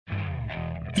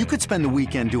You could spend the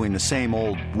weekend doing the same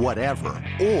old whatever,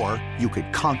 or you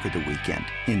could conquer the weekend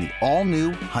in the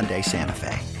all-new Hyundai Santa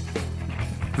Fe.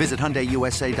 Visit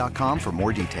HyundaiUSA.com for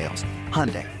more details.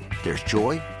 Hyundai, there's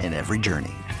joy in every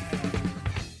journey.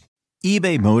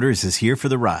 eBay Motors is here for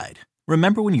the ride.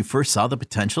 Remember when you first saw the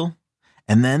potential?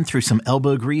 And then through some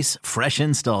elbow grease, fresh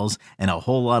installs, and a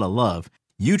whole lot of love,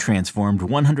 you transformed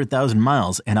 100,000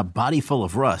 miles and a body full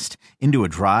of rust into a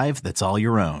drive that's all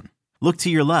your own. Look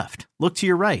to your left. Look to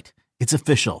your right. It's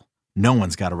official. No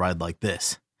one's got a ride like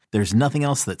this. There's nothing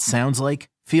else that sounds like,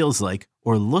 feels like,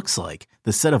 or looks like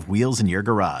the set of wheels in your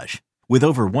garage. With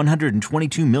over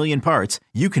 122 million parts,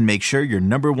 you can make sure your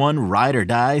number one ride or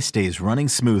die stays running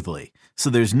smoothly.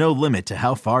 So there's no limit to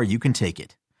how far you can take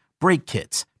it. Brake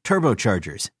kits,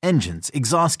 turbochargers, engines,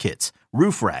 exhaust kits,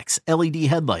 roof racks, LED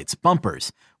headlights,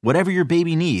 bumpers, whatever your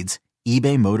baby needs,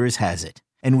 eBay Motors has it.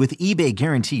 And with eBay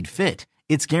Guaranteed Fit,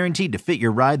 it's guaranteed to fit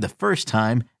your ride the first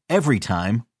time, every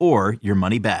time, or your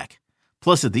money back.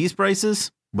 Plus, at these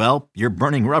prices, well, you're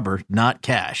burning rubber, not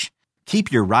cash. Keep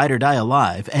your ride or die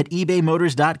alive at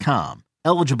ebaymotors.com.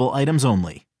 Eligible items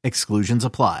only. Exclusions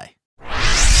apply.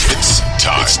 It's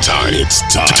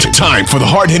time for the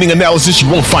hard-hitting analysis you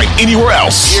won't find anywhere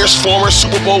else. Here's former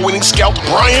Super Bowl winning scout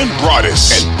Bryan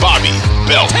Broaddus and Bobby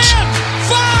Belt. 10-5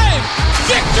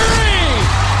 victory!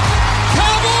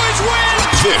 Cowboys win!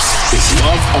 This is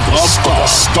Love of the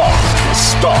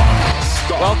Star.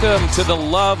 Welcome to the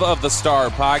Love of the Star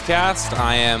podcast.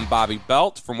 I am Bobby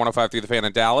Belt from 105.3 The Fan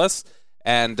in Dallas,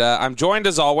 and I'm joined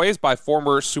as always by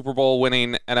former Super Bowl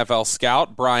winning NFL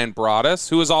scout Bryan Broaddus,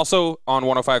 who is also on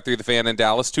 105.3 The Fan in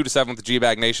Dallas, 2 to 7 with the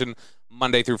G-Bag Nation,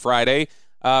 Monday through Friday.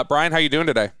 Bryan, how you doing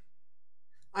today?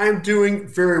 I'm doing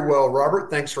very well,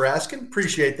 Robert. Thanks for asking.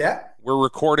 Appreciate that. We're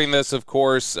recording this, of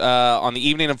course, on the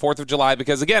evening of 4th of July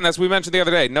because, again, as we mentioned the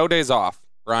other day, no days off,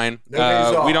 Bryan. No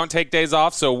days off. We don't take days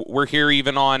off, so we're here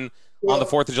even on the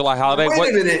 4th of July holiday.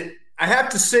 Wait a minute. I have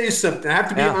to say something. I have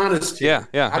to be honest here.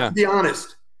 I have to be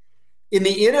honest. In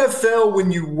the NFL,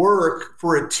 when you work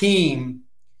for a team,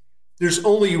 there's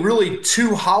only really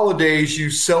 2 holidays you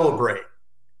celebrate.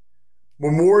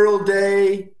 Memorial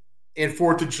Day and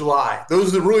 4th of July.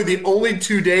 Those are really the only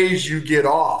 2 days you get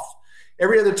off.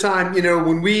 Every other time,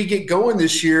 when we get going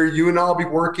this year, you and I'll be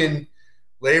working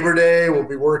Labor Day, we'll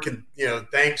be working,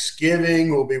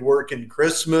 Thanksgiving, we'll be working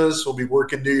Christmas, we'll be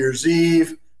working New Year's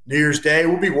Eve, New Year's Day,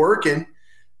 we'll be working.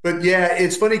 But yeah,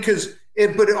 it's funny because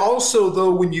but also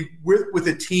though, when you with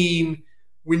a team,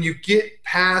 when you get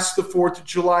past the 4th of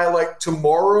July, like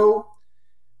tomorrow,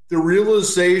 the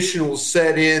realization will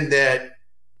set in that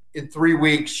in 3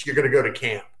 weeks you're going to go to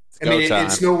camp.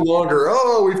 It's no longer,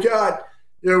 we've got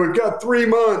 3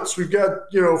 months, we've got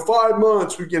 5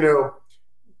 months,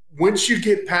 once you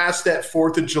get past that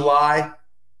 4th of July,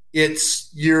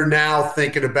 you're now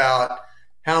thinking about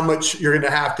how much you're going to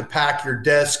have to pack your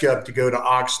desk up to go to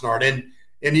Oxnard.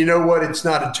 And you know what? It's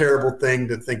not a terrible thing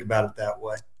to think about it that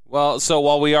way. Well, so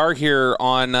while we are here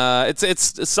on, the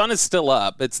sun is still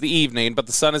up. It's the evening, but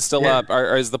the sun is still up.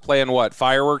 Is the plan what?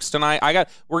 Fireworks tonight?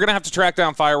 We're gonna have to track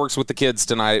down fireworks with the kids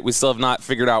tonight. We still have not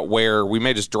figured out where. We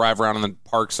may just drive around in the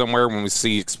park somewhere when we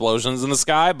see explosions in the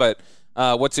sky. But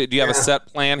do you have a set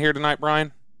plan here tonight,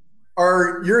 Bryan?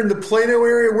 You're in the Plano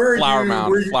area? Where are Flower you?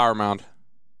 Mound. Flower Mound.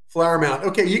 Flower Mound.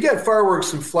 Okay, you got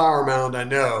fireworks in Flower Mound, I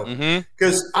know,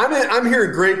 because I'm here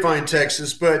in Grapevine,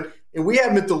 Texas, and we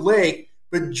have them at the lake.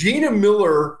 But Gina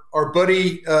Miller, our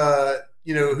buddy,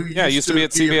 who used to be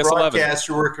at CBS 11,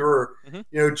 broadcaster worker,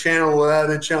 Channel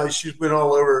 11, she's been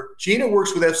all over. Gina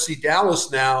works with FC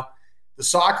Dallas now, the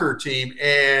soccer team,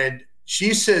 and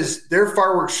she says their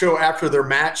fireworks show after their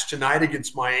match tonight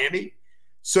against Miami.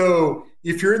 So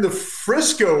if you're in the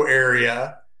Frisco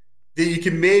area, then you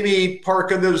can maybe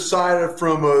park on the other side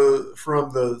from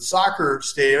the soccer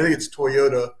stadium. I think it's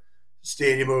Toyota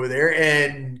Stadium over there,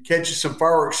 and catch you some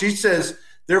fireworks. She says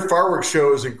their fireworks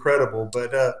show is incredible,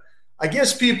 but I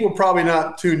guess people are probably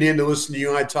not tuned in to listen to you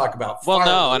and I talk about fireworks.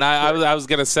 Well, no, and I was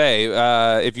going to say,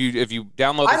 if you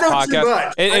download this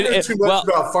podcast, I know too much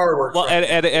about fireworks. Well,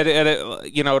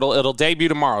 it'll debut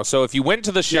tomorrow. So if you went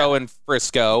to the show in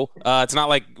Frisco, it's not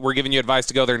like we're giving you advice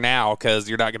to go there now because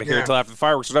you're not going to hear it until after the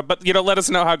fireworks. But let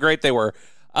us know how great they were.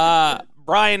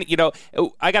 Bryan,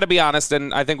 I got to be honest,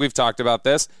 and I think we've talked about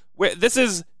this. This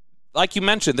is, like you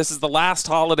mentioned, this is the last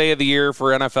holiday of the year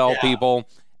for NFL people,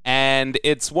 and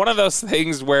it's one of those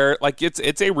things where,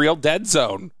 it's a real dead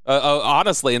zone,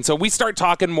 honestly. And so we start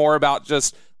talking more about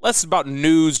less about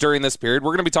news during this period.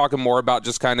 We're going to be talking more about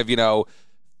just kind of,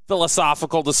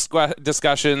 philosophical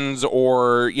discussions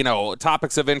or, you know,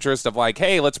 topics of interest of like,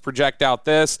 hey, let's project out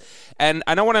this. And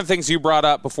I know one of the things you brought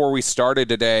up before we started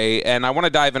today, and I want to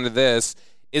dive into this,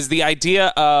 is the idea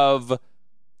of,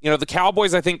 you know, the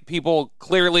Cowboys, I think people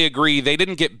clearly agree they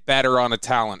didn't get better on a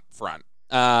talent front.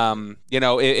 You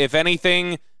know, if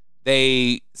anything,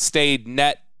 they stayed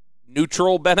net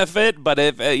neutral benefit, but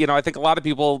if, you know, I think a lot of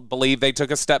people believe they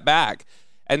took a step back.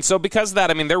 And so because of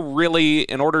that, I mean, they're really,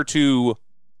 in order to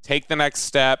take the next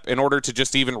step, in order to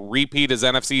just even repeat as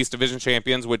NFC East Division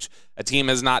champions, which a team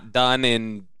has not done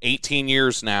in 18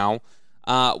 years now,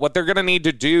 what they're going to need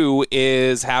to do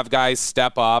is have guys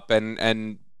step up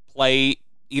and play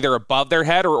either above their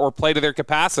head or play to their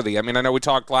capacity. I mean, I know we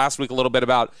talked last week a little bit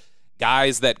about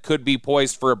guys that could be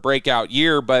poised for a breakout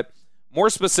year, but more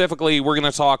specifically, we're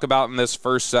going to talk about in this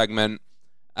first segment,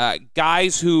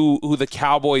 guys who the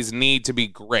Cowboys need to be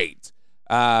great.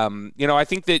 You know, I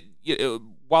think that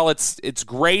while it's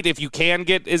great if you can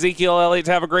get Ezekiel Elliott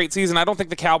to have a great season, I don't think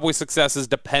the Cowboys' success is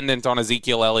dependent on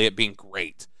Ezekiel Elliott being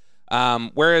great.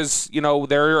 Whereas, you know,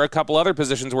 there are a couple other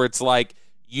positions where it's like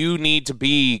you need to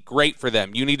be great for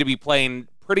them. You need to be playing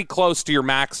pretty close to your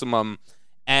maximum.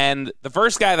 And the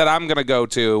first guy that I'm going to go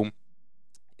to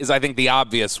is, I think, the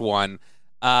obvious one.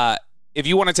 If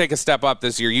you want to take a step up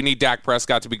this year, you need Dak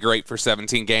Prescott to be great for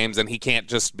 17 games, and he can't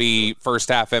just be first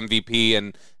half MVP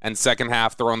and second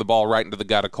half throwing the ball right into the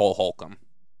gut of Cole Holcomb.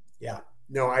 Yeah.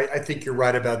 No, I think you're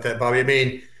right about that, Bobby. I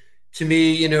mean, to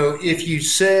me, you know, if you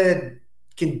said,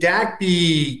 does Dak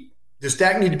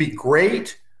need to be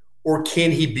great or can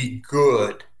he be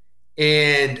good?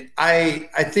 And I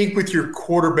think with your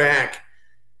quarterback,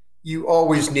 you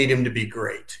always need him to be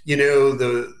great. You know,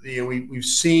 we've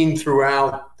seen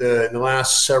throughout the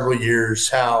last several years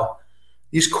how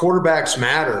these quarterbacks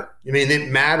matter. I mean,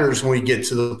 it matters when we get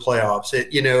to the playoffs.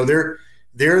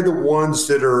 They're the ones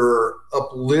that are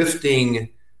uplifting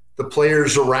the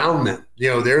players around them. You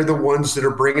know, they're the ones that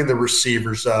are bringing the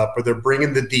receivers up, or they're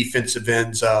bringing the defensive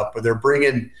ends up, or they're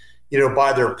bringing, you know,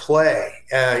 by their play.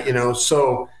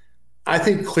 So I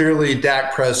think clearly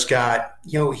Dak Prescott,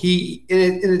 you know,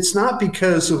 it's not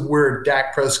because of where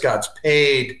Dak Prescott's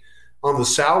paid on the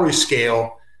salary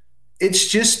scale. It's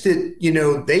just that, you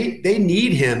know, they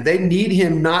need him. They need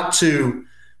him not to,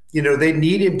 you know, they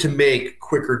need him to make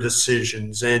quicker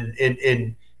decisions and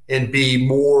be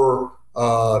more,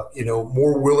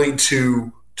 more willing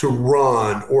to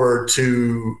run or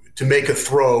to make a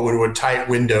throw into a tight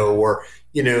window, or,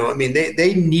 you know, I mean,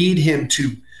 they need him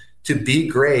to be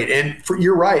great. And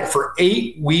you're right, for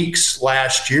 8 weeks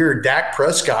last year, Dak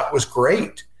Prescott was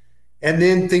great. And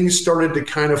then things started to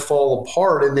kind of fall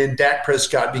apart, and then Dak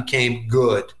Prescott became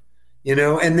good, you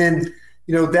know, and then,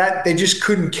 you know, that they just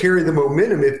couldn't carry the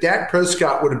momentum. If Dak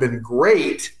Prescott would have been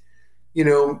great, you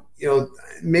know,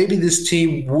 maybe this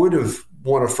team would have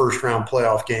won a first-round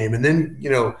playoff game and then, you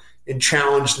know, and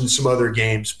challenged in some other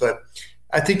games. But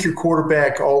I think your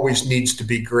quarterback always needs to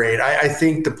be great. I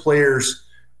think the players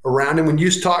around him, when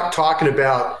you talking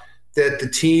about that the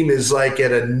team is like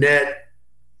at a net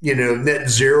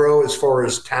zero as far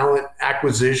as talent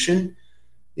acquisition,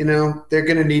 you know, they're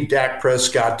going to need Dak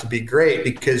Prescott to be great,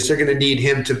 because they're going to need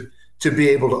him to be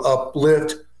able to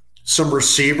uplift some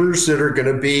receivers that are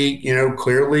going to be, you know,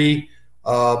 clearly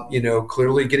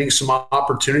getting some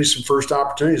opportunities, some first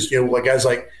opportunities, you know, like guys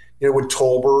like, you know, with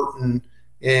Tolbert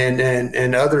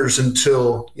and others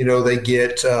until they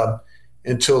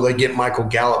get Michael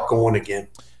Gallup going again.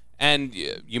 And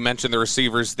you mentioned the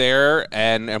receivers there,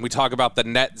 and we talk about the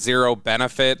net zero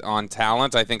benefit on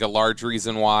talent. I think a large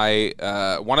reason why,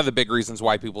 one of the big reasons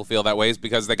why people feel that way is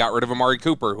because they got rid of Amari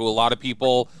Cooper, who a lot of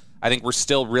people I think we're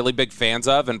still really big fans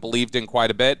of and believed in quite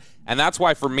a bit. And that's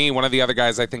why, for me, one of the other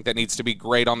guys I think that needs to be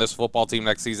great on this football team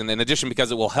next season, in addition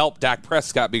because it will help Dak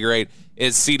Prescott be great,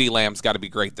 is CeeDee Lamb's got to be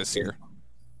great this year.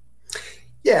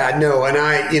 Yeah, no, and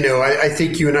I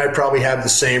think you and I probably have the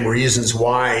same reasons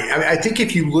why. I think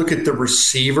if you look at the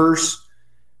receivers,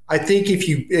 I think if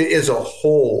you, as a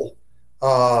whole,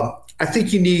 I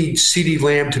think you need CeeDee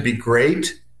Lamb to be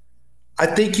great. I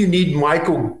think you need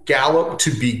Michael Gallup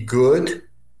to be good.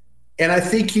 And I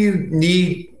think you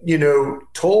need,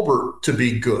 Tolbert to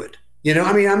be good. The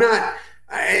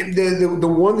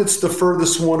one that's the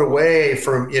furthest one away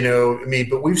from,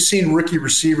 but we've seen rookie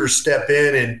receivers step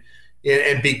in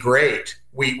and be great.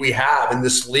 We have in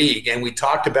this league, and we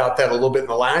talked about that a little bit in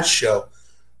the last show.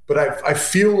 But I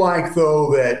feel like,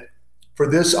 though, that for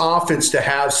this offense to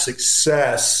have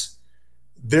success,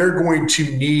 they're going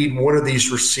to need one of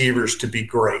these receivers to be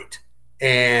great.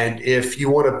 And if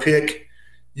you want to pick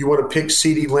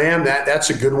CeeDee Lamb, that's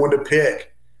a good one to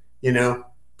pick,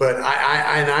 But But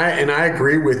I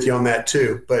agree with you on that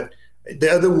too. But the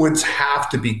other ones have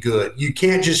to be good. You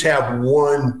can't just have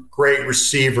one great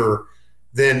receiver,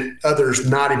 then others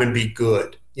not even be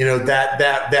good. That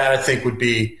I think would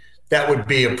be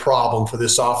a problem for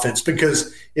this offense,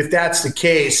 because if that's the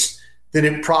case, then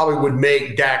it probably would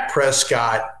make Dak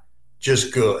Prescott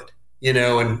just good,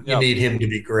 and you need him to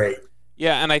be great.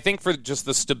 Yeah, and I think for just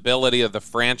the stability of the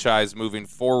franchise moving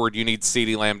forward, you need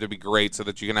CeeDee Lamb to be great so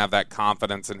that you can have that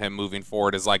confidence in him moving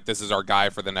forward as like, this is our guy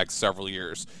for the next several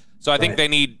years. So I think they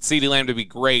need CeeDee Lamb to be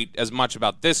great as much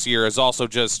about this year as also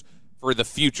just for the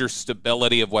future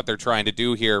stability of what they're trying to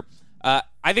do here.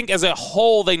 I think as a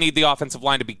whole, they need the offensive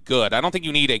line to be good. I don't think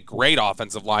you need a great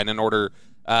offensive line in order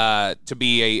to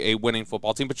be a winning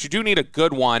football team, but you do need a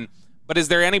good one. But is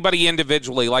there anybody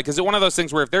individually? Like, is it one of those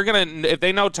things where if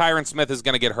they know Tyron Smith is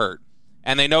going to get hurt,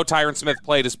 and they know Tyron Smith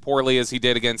played as poorly as he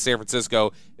did against San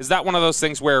Francisco, is that one of those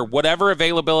things where whatever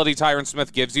availability Tyron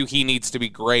Smith gives you, he needs to be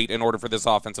great in order for this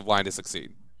offensive line to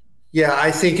succeed? Yeah,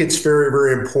 I think it's very,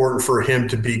 very important for him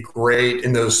to be great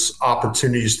in those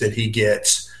opportunities that he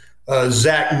gets.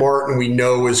 Zach Martin, we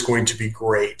know, is going to be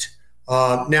great.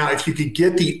 Now, if you could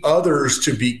get the others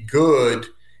to be good,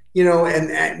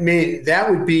 and I mean, that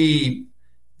would be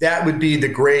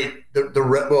the great.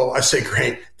 Well, I say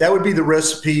great. That would be the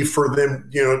recipe for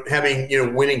them,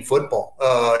 having winning football.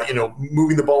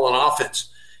 Moving the ball on offense.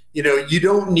 You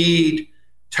don't need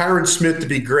Tyron Smith to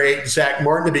be great, Zach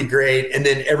Martin to be great, and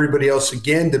then everybody else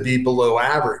again to be below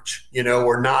average,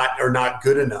 or not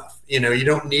good enough. You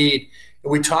don't need.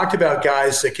 And we talked about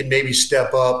guys that can maybe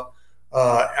step up.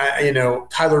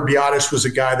 Tyler Biadasz was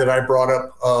a guy that I brought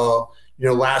up.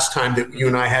 Last time that you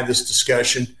and I had this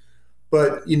discussion,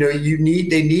 but they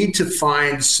need to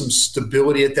find some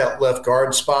stability at that left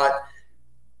guard spot.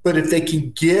 But if they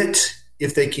can get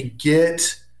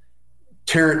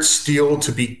Terrence Steele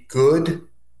to be good,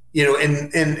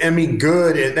 and I mean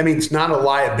good, that means not a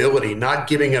liability, not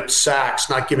giving up sacks,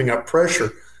 not giving up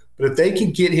pressure. But if they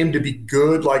can get him to be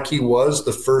good like he was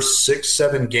the first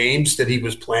 6-7 games that he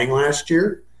was playing last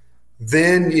year,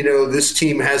 then, this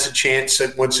team has a chance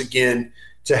at, once again,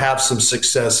 to have some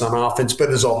success on offense. But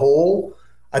as a whole,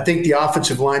 I think the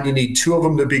offensive line, you need 2 of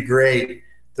them to be great.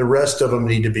 The rest of them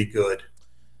need to be good.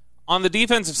 On the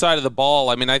defensive side of the ball,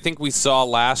 I mean, I think we saw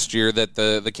last year that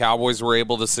the Cowboys were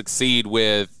able to succeed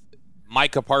with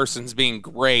Micah Parsons being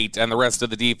great and the rest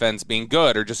of the defense being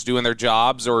good or just doing their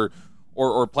jobs or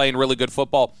playing really good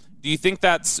football. Do you think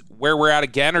that's where we're at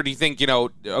again, or do you think,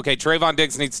 Trayvon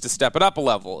Diggs needs to step it up a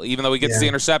level? Even though he gets the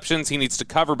interceptions, he needs to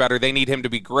cover better. They need him to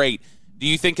be great. Do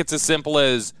you think it's as simple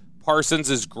as Parsons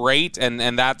is great and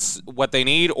that's what they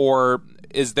need, or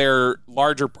is there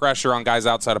larger pressure on guys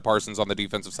outside of Parsons on the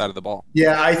defensive side of the ball?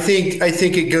 Yeah, I think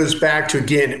it goes back to,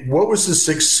 again, what was the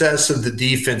success of the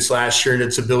defense last year and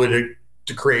its ability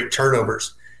to create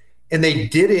turnovers? And they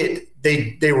did it.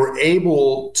 They were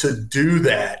able to do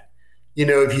that.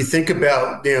 If you think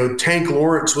about, Tank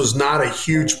Lawrence was not a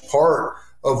huge part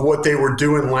of what they were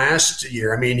doing last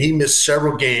year. I mean, he missed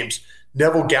several games.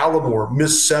 Neville Gallimore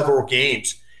missed several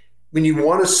games. When you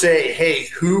want to say, hey,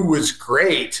 who was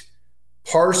great?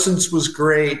 Parsons was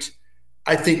great.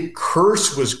 I think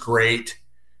Kearse was great.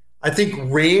 I think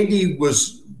Randy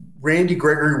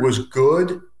Gregory was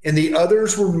good. And the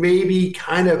others were maybe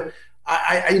kind of,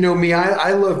 I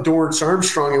love Dorrance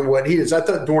Armstrong and what he is. I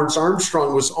thought Dorrance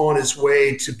Armstrong was on his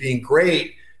way to being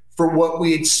great for what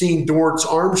we had seen Dorrance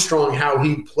Armstrong, how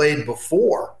he played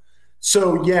before.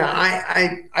 So, yeah,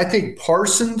 I think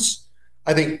Parsons,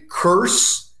 I think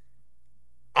Kearse.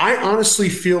 I honestly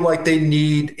feel like they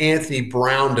need Anthony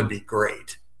Brown to be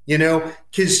great,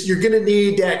 because you're going to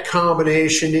need that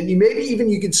combination. And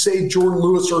you could say Jordan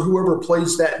Lewis or whoever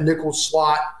plays that nickel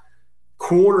slot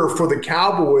corner for the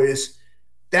Cowboys,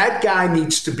 that guy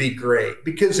needs to be great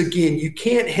because, again, you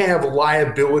can't have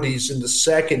liabilities in the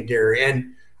secondary.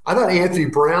 And I thought Anthony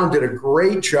Brown did a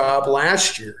great job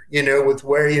last year, with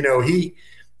where, he,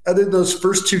 other than those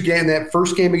first 2 games, that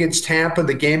first game against Tampa,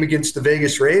 the game against the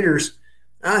Vegas Raiders,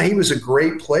 he was a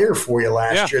great player for you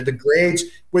last year. The grades,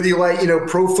 whether you like,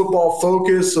 Pro Football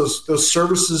Focus, those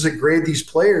services that grade these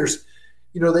players,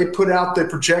 they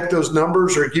project those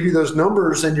numbers or give you those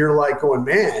numbers, and you're like going,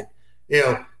 man,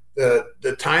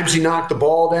 the times he knocked the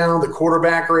ball down, the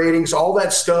quarterback ratings, all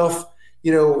that stuff,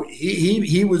 he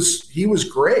was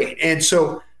great. And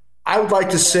so I would like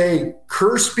to say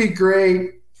Kearse be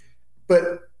great,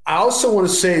 but I also want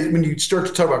to say when you start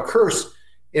to talk about Kearse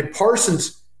and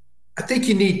Parsons, I think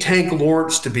you need Tank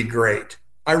Lawrence to be great.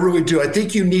 I really do. I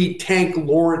think you need Tank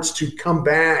Lawrence to come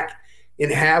back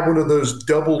and have one of those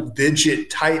double-digit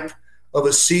type of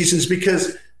a seasons,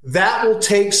 because that will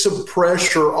take some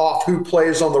pressure off who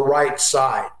plays on the right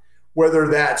side, whether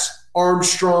that's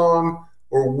Armstrong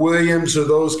or Williams or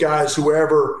those guys,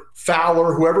 whoever,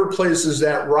 Fowler, whoever places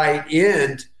that right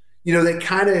end. They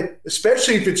kind of,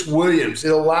 especially if it's Williams,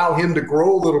 it'll allow him to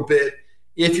grow a little bit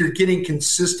if you're getting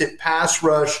consistent pass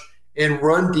rush and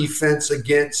run defense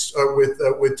against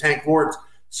with Tank Lawrence.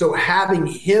 So having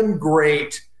him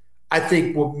great, I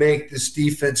think, will make this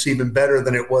defense even better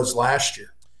than it was last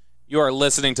year. You are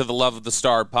listening to the Love of the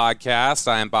Star podcast.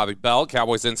 I am Bobby Bell,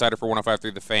 Cowboys insider for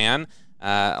 105.3 The Fan,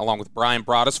 along with Brian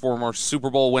Broaddus, former Super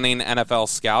Bowl winning NFL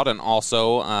scout and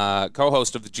also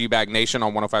co-host of the G-Bag Nation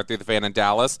on 105.3 The Fan in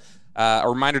Dallas. A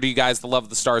reminder to you guys, the Love of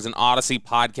the Star is an Odyssey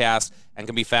podcast and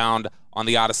can be found on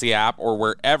the Odyssey app or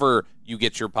wherever you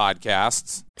get your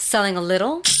podcasts. Selling a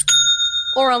little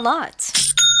or a lot?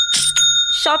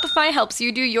 Shopify helps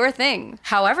you do your thing,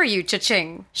 however you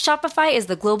cha-ching. Shopify is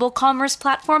the global commerce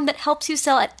platform that helps you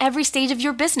sell at every stage of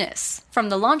your business. From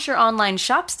the launch your online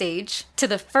shop stage, to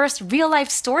the first real-life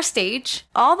store stage,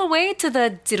 all the way to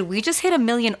the did we just hit 1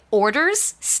 million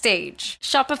orders stage.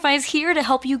 Shopify is here to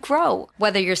help you grow.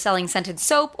 Whether you're selling scented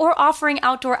soap or offering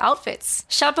outdoor outfits,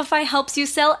 Shopify helps you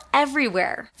sell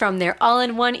everywhere. From their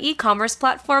all-in-one e-commerce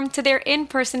platform to their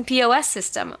in-person POS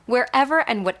system, wherever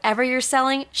and whatever you're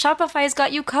selling, Shopify's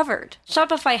got you covered.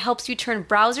 Shopify helps you turn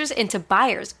browsers into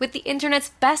buyers with the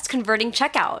internet's best converting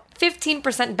checkout.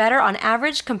 15% better on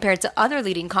average compared to other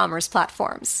leading commerce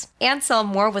platforms. And sell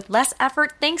more with less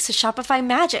effort thanks to Shopify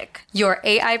Magic, your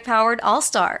AI-powered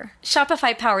all-star.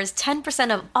 Shopify powers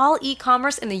 10% of all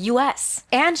e-commerce in the U.S.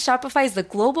 And Shopify is the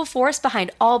global force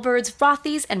behind Allbirds,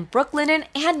 Rothy's, and Brooklinen,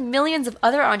 and millions of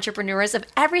other entrepreneurs of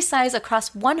every size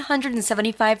across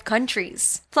 175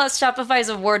 countries. Plus, Shopify's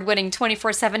award-winning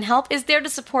 24/7 help is there to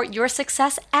support your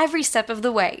success every step of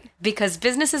the way. Because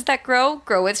businesses that grow,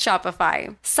 grow with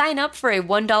Shopify. Sign up for a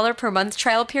 $1 per month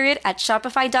trial period at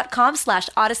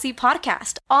shopify.com/Odyssey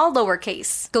Podcast, all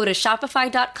lowercase. Go to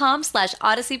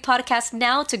shopify.com/Odyssey Podcast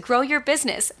now to grow your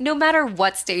business, no matter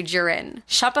what stage you're in.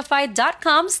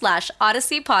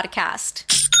 Shopify.com/Odyssey Podcast.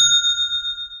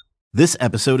 This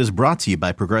episode is brought to you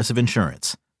by Progressive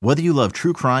Insurance. Whether you love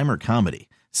true crime or comedy,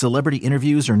 celebrity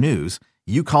interviews or news,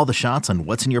 you call the shots on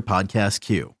what's in your podcast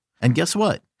queue. And guess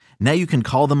what? Now you can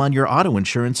call them on your auto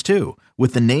insurance too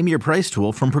with the Name Your Price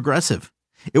tool from Progressive.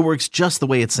 It works just the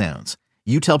way it sounds.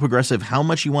 You tell Progressive how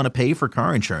much you want to pay for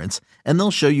car insurance, and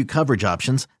they'll show you coverage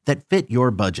options that fit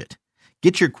your budget.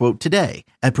 Get your quote today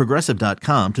at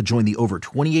Progressive.com to join the over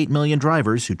 28 million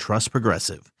drivers who trust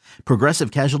Progressive. Progressive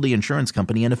Casualty Insurance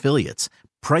Company and Affiliates.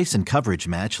 Price and coverage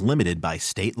match limited by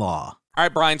state law. All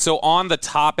right, Brian, so on the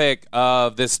topic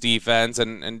of this defense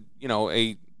and you know,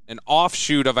 an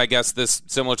offshoot of, I guess, this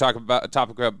similar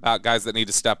topic about guys that need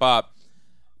to step up,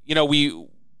 you know,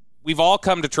 we've all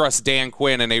come to trust Dan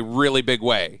Quinn in a really big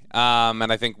way.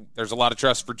 And I think there's a lot of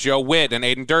trust for Joe Witt and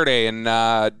Aiden Durde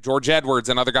and George Edwards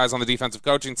and other guys on the defensive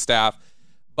coaching staff.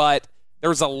 But there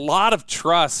was a lot of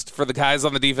trust for the guys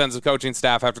on the defensive coaching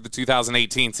staff after the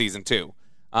 2018 season, too.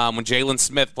 When Jalen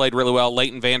Smith played really well,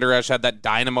 Leighton Vander Esch had that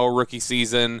dynamo rookie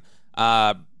season.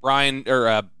 Byron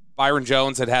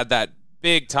Jones had that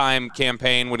big-time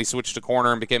campaign when he switched to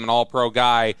corner and became an all-pro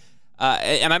guy.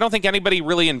 And I don't think anybody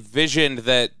really envisioned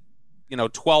that,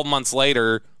 12 months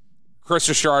later, Chris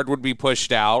Richard would be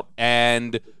pushed out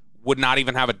and would not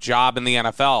even have a job in the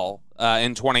NFL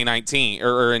in 2019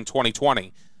 or in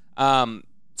 2020.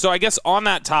 So I guess on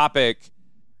that topic,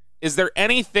 is there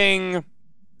anything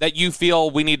that you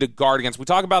feel we need to guard against? We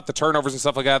talk about the turnovers and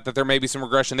stuff like that there may be some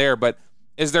regression there, but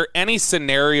is there any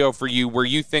scenario for you where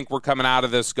you think we're coming out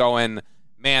of this going,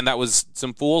 man, that was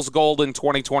some fool's gold in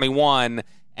 2021,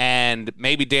 and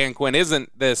maybe Dan Quinn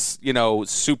isn't this,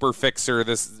 super fixer,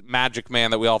 this magic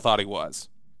man that we all thought he was?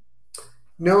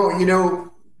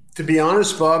 No, to be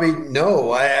honest, Bobby,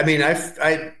 no.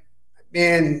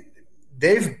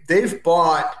 They've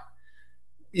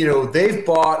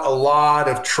bought a lot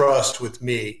of trust with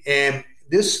me. And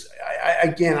this,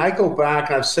 I go back,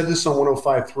 and I've said this on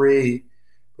 105.3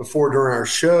 before during our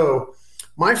show.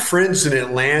 My friends in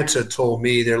Atlanta told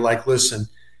me, they're like, listen,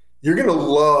 you're going to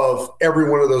love every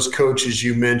one of those coaches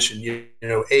you mentioned,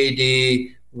 AD,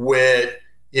 Witt,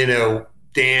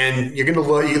 Dan, you're going to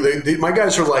love, my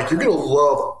guys are like, you're going to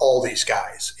love all these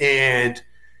guys. And,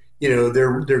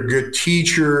 they're good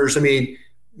teachers. I mean,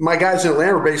 my guys in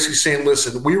Atlanta were basically saying,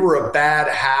 listen, we were a bad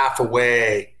half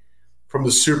away from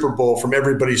the Super Bowl, from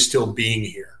everybody still being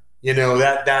here.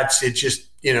 That's it. Just,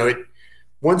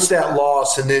 once that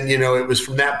loss, and then, it was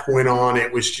from that point on,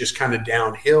 it was just kind of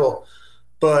downhill.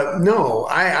 But no,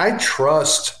 I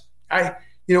trust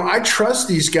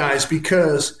these guys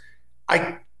because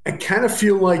I I kind of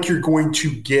feel like you're going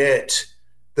to get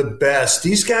the best.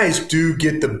 These guys do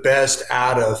get the best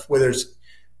out of, whether it's,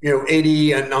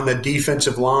 AD on the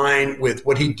defensive line with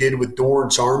what he did with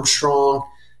Dorrance Armstrong.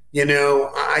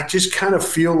 I just kind of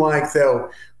feel like, though,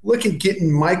 look at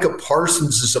getting Micah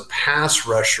Parsons as a pass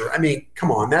rusher. I mean, come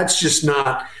on, that's just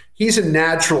not – he's a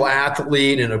natural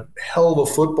athlete and a hell of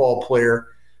a football player.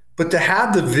 But to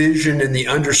have the vision and the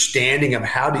understanding of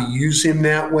how to use him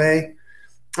that way,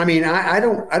 I mean, I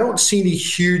don't see any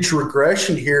huge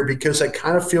regression here, because I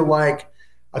kind of feel like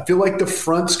the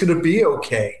front's going to be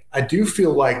okay. I do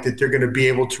feel like that they're going to be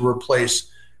able to replace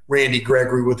Randy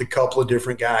Gregory with a couple of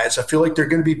different guys. I feel like they're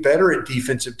going to be better at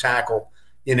defensive tackle.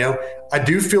 I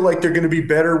do feel like they're going to be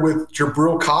better with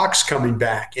Jabril Cox coming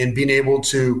back and being able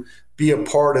to be a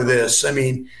part of this. I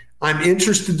mean, I'm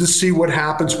interested to see what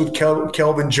happens with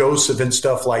Kelvin Joseph and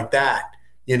stuff like that.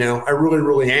 I really,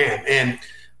 really am.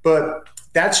 But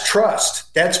that's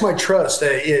trust. That's my trust.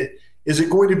 Is it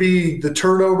going to be the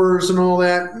turnovers and all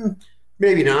that?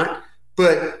 Maybe not.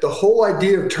 But the whole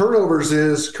idea of turnovers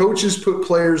is coaches put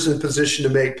players in position to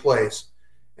make plays.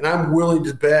 And I'm willing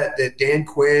to bet that Dan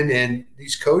Quinn and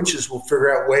these coaches will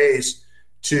figure out ways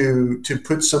to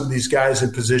put some of these guys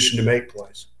in position to make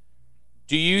plays.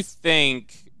 Do you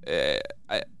think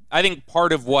I think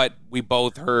part of what we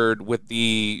both heard with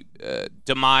the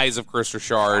demise of Chris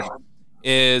Richard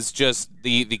is just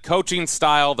the coaching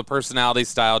style, the personality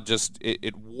style, just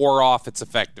it wore off its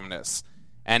effectiveness,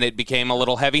 and it became a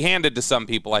little heavy-handed to some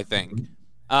people, I think.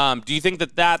 Do you think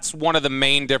that that's one of the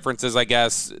main differences, I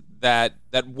guess, that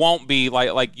won't be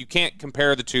like you can't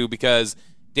compare the two, because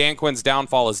Dan Quinn's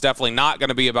downfall is definitely not going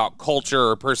to be about culture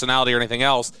or personality or anything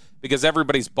else, because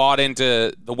everybody's bought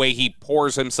into the way he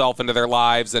pours himself into their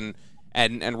lives and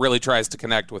really tries to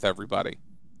connect with everybody.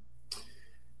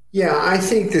 Yeah, I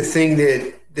think the thing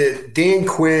that Dan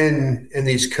Quinn and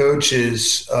these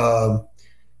coaches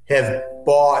have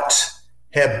bought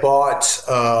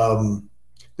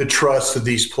the trust of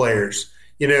these players.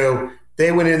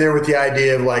 They went in there with the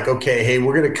idea of like, okay, hey,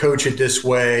 we're going to coach it this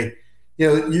way.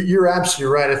 You're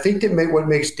absolutely right. I think that what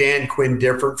makes Dan Quinn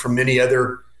different from many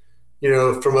other,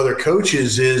 from other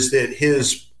coaches is that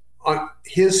his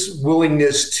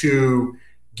willingness to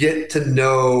get to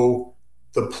know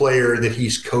the player that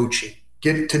he's coaching,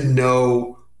 get to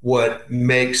know what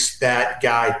makes that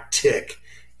guy tick.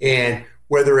 And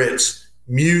whether it's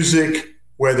music,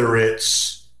 whether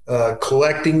it's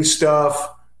collecting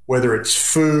stuff, whether it's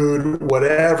food,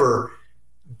 whatever,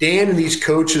 Dan and these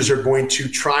coaches are going to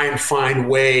try and find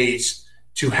ways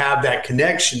to have that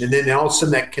connection. And then all of a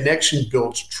sudden that connection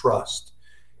builds trust.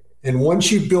 And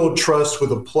once you build trust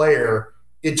with a player,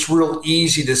 it's real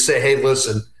easy to say, hey,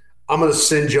 listen, I'm going to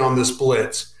send you on this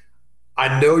blitz.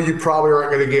 I know you probably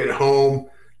aren't going to get home.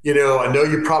 I know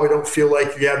you probably don't feel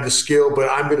like you have the skill, but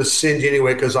I'm going to send you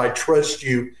anyway because I trust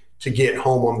you to get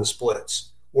home on this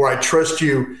blitz. Or I trust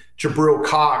you, Jabril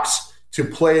Cox, to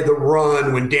play the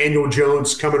run when Daniel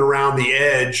Jones coming around the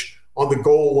edge on the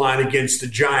goal line against the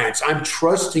Giants. I'm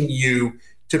trusting you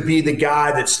to be the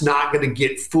guy that's not going to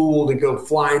get fooled and go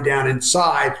flying down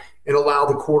inside and allow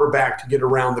the quarterback to get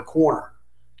around the corner.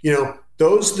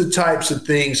 Those are the types of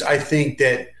things I think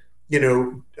that,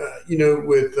 with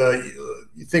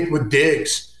you think with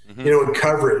Diggs, in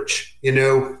coverage,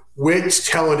 Witt's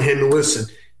telling him, listen,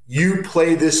 you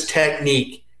play this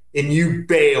technique and you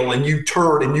bail and you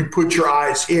turn and you put your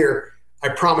eyes here. I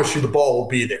promise you the ball will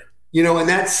be there. And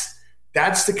that's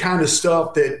the kind of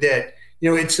stuff that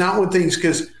it's not one thing,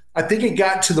 because I think it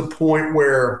got to the point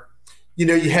where,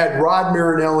 you had Rod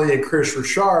Marinelli and Chris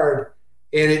Richard,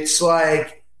 and it's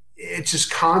like, it's just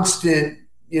constant,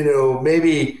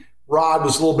 maybe Rod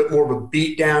was a little bit more of a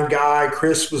beat down guy.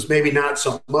 Chris was maybe not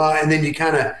so much. And then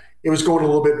it was going a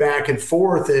little bit back and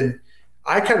forth. And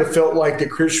I kind of felt like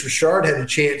that Chris Richard had a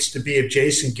chance to be if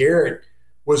Jason Garrett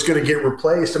was going to get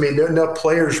replaced. I mean, enough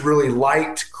players really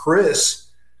liked Chris,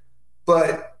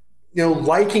 but,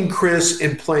 liking Chris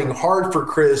and playing hard for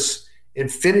Chris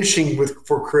and finishing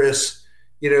for Chris,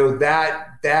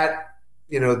 that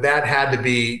had to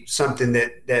be something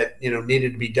that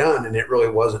needed to be done, and it really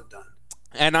wasn't done.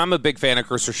 And I'm a big fan of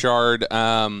Chris Richard.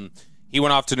 He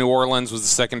went off to New Orleans, was the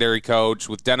secondary coach.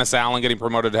 With Dennis Allen getting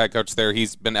promoted to head coach there,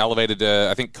 he's been elevated to,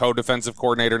 I think, co-defensive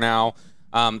coordinator now.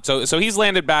 So he's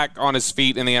landed back on his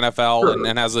feet in the NFL, sure,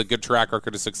 and has a good track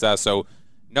record of success. So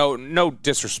no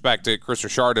disrespect to Chris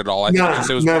Richard at all. I think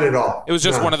it was none at all. It was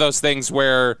just one of those things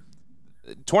where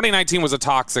 2019 was a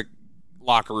toxic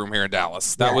locker room here in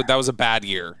Dallas. That was a bad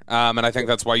year, and I think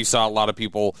that's why you saw a lot of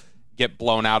people get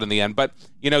blown out in the end. But,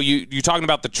 you're talking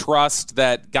about the trust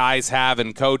that guys have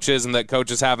in coaches and that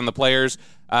coaches have in the players.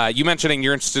 You mentioning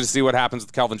you're interested to see what happens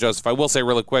with Kelvin Joseph. I will say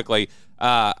really quickly,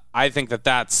 I think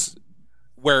that's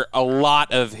where a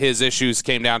lot of his issues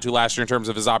came down to last year in terms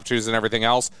of his opportunities and everything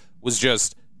else was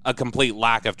just a complete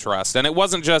lack of trust. And it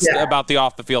wasn't just about the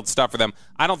off-the-field stuff for them.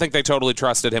 I don't think they totally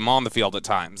trusted him on the field at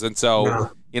times. And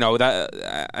so,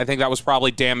 that I think that was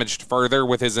probably damaged further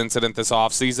with his incident this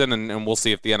offseason, and we'll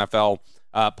see if the NFL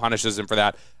punishes him for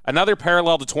that. Another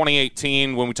parallel to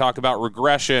 2018 when we talk about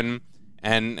regression,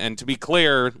 and to be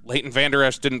clear, Leighton Vander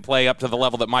Esch didn't play up to the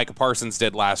level that Micah Parsons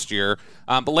did last year.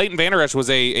 But Leighton Vander Esch was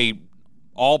a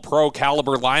all-pro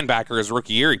caliber linebacker his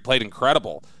rookie year. He played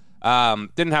incredible.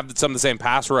 Didn't have some of the same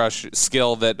pass rush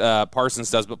skill that Parsons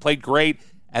does, but played great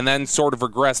and then sort of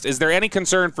regressed. Is there any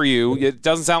concern for you? It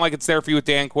doesn't sound like it's there for you with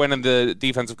Dan Quinn and the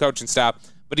defensive coaching staff,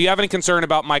 but do you have any concern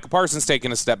about Micah Parsons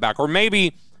taking a step back? Or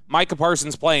maybe Micah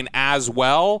Parsons playing as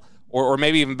well, or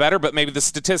maybe even better, but maybe the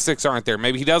statistics aren't there.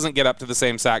 Maybe he doesn't get up to the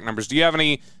same sack numbers. Do you have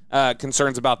any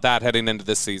concerns about that heading into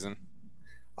this season?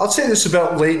 I'll say this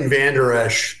about Leighton Vander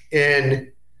Esch,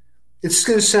 and it's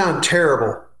going to sound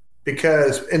terrible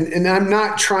because, and I'm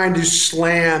not trying to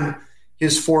slam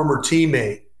his former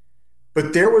teammate,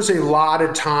 but there was a lot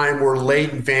of time where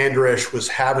Leighton Vander Esch was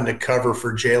having to cover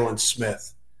for Jalen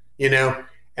Smith, and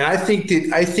I think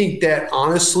that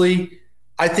honestly,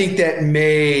 I think that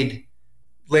made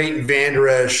Leighton Vander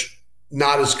Esch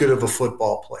not as good of a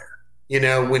football player.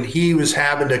 When he was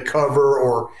having to cover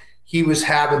or he was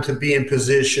having to be in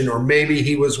position, or maybe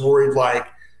he was worried like,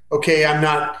 okay, I'm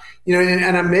not,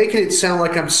 and I'm making it sound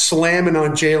like I'm slamming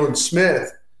on Jalen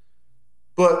Smith,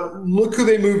 but look who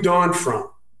they moved on from.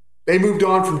 They moved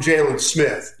on from Jalen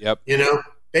Smith. Yep.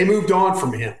 They moved on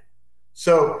from him.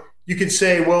 So you could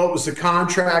say, well, it was the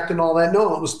contract and all that.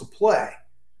 No, it was the play.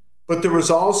 But there was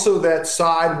also that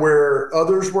side where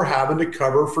others were having to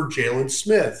cover for Jalen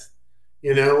Smith,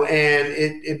 and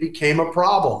it became a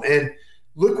problem. And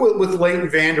look with Leighton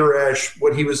Vander Esch,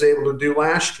 what he was able to do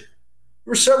last year.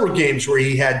 There were several games where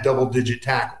he had double-digit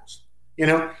tackles.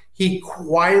 He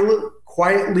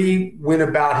quietly went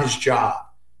about his job,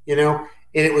 and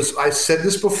it was, I said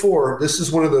this before, this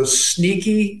is one of those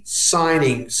sneaky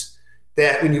signings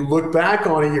that when you look back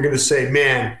on it, you're going to say,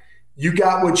 man, you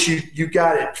got it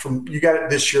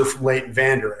this year from Leighton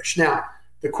Vander Esch. Now,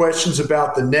 the questions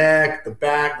about the neck, the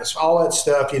back, all that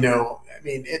stuff,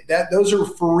 those are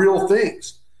for real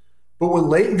things. But when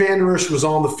Leighton Vander Esch was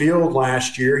on the field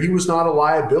last year, he was not a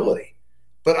liability.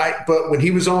 But when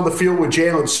he was on the field with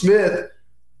Jalen Smith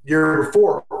year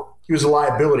before, he was a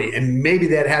liability. And maybe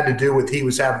that had to do with he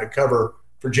was having to cover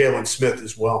for Jalen Smith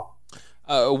as well.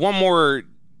 One more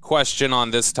question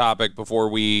on this topic before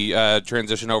we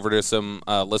transition over to some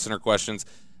listener questions.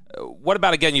 What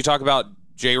about, again, you talk about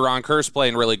J-Ron Kearse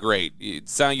playing really great. You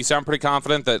sound pretty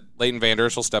confident that Leighton Vander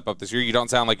Esch will step up this year. You don't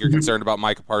sound like you're concerned about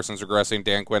Micah Parsons regressing,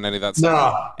 Dan Quinn, any of that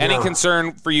stuff. Any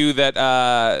concern for you that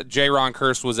J-Ron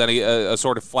Kearse was a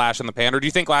sort of flash in the pan? Or do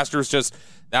you think last year was just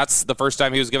that's the first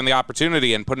time he was given the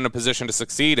opportunity and put in a position to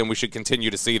succeed, and we should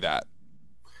continue to see that?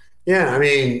 Yeah,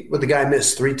 the guy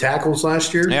missed 3 tackles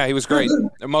last year? Yeah, he was great.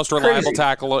 The most reliable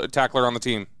tackler on the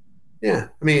team. Yeah,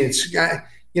 to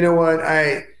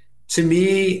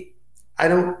me,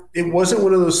 it wasn't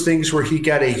one of those things where he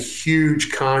got a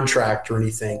huge contract or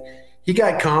anything. He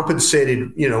got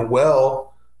compensated,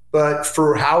 well, but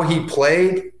for how he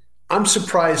played, I'm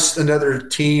surprised another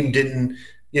team didn't,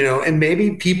 and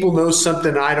maybe people know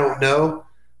something I don't know.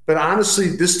 But honestly,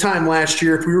 this time last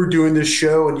year, if we were doing this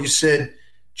show and you said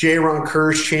J-Ron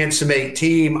Kearse chance to make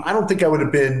team, I don't think I would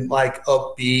have been like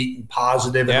upbeat and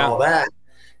positive and all that.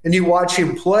 And you watch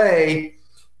him play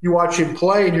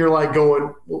and you're like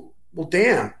going, well,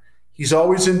 damn, he's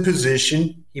always in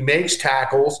position. He makes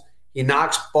tackles. He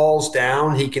knocks balls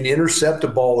down. He can intercept a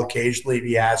ball occasionally if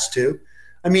he has to.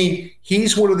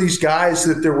 He's one of these guys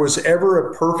that there was ever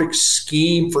a perfect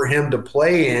scheme for him to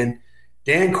play in,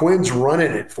 Dan Quinn's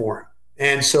running it for him.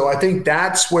 And so I think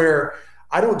that's where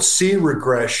I don't see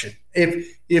regression.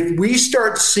 If we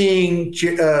start seeing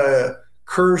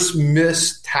Kearse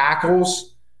miss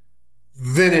tackles,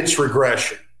 then it's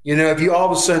regression. If you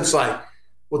all of a sudden it's like,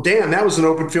 well, damn, that was an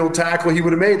open field tackle he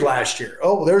would have made last year.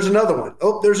 Oh, there's another one.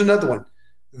 Oh, there's another one.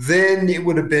 Then it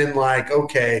would have been like,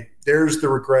 okay, there's the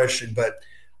regression. But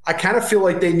I kind of feel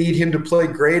like they need him to play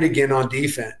great again on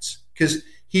defense because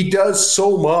he does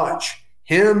so much.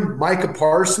 Him, Micah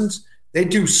Parsons, they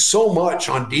do so much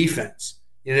on defense.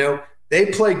 They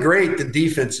play great. The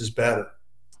defense is better.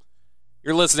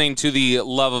 You're listening to the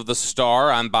Love of the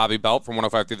Star. I'm Bobby Belt from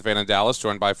 105.3 The Fan in Dallas,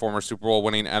 joined by former Super Bowl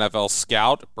winning NFL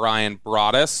scout Brian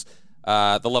Broaddus.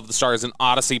 The Love of the Star is an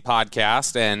Odyssey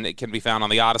podcast, and it can be found on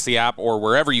the Odyssey app or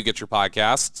wherever you get your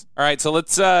podcasts. All right, so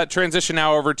let's transition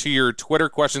now over to your Twitter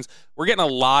questions. We're getting a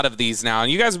lot of these now,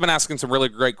 and you guys have been asking some really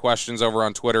great questions over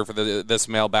on Twitter for this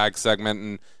mailbag segment.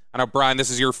 And I know, Brian, this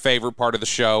is your favorite part of the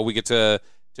show. We get to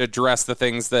address the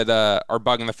things that are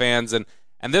bugging the fans, and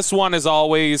this one is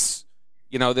always,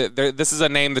 this is a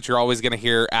name that you're always going to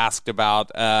hear asked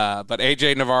about. But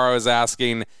AJ Navarro is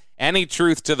asking, any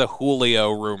truth to the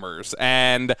Julio rumors?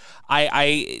 And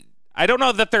I don't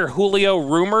know that they're Julio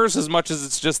rumors as much as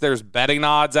it's just there's betting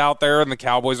odds out there, and the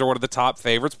Cowboys are one of the top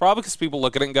favorites, probably because people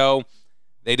look at it and go,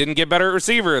 they didn't get better at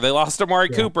receiver. They lost Amari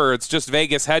Cooper. It's just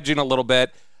Vegas hedging a little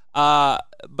bit.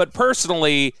 But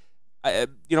personally,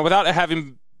 without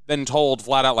having been told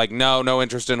flat out, like, no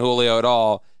interest in Julio at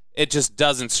all, it just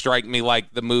doesn't strike me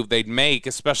like the move they'd make,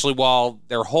 especially while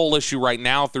their whole issue right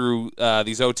now through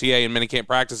these OTA and minicamp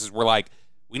practices were like,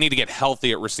 we need to get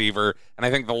healthy at receiver. And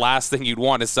I think the last thing you'd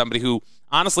want is somebody who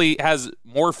honestly has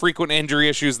more frequent injury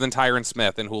issues than Tyron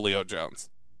Smith and Julio Jones.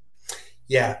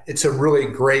 Yeah, it's a really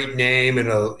great name. And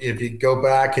if you go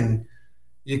back and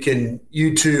you can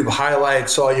YouTube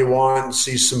highlights all you want and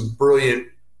see some brilliant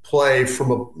play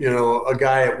from a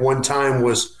guy at one time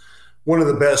was one of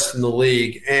the best in the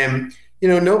league. And,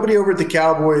 nobody over at the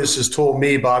Cowboys has told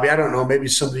me, Bobby, I don't know, maybe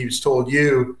somebody has told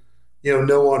you,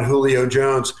 no on Julio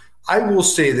Jones. I will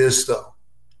say this, though.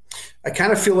 I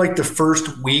kind of feel like the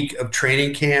first week of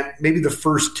training camp, maybe the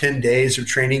first 10 days of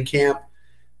training camp,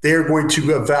 they're going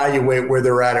to evaluate where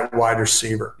they're at wide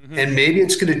receiver. Mm-hmm. And maybe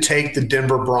it's going to take the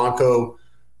Denver Bronco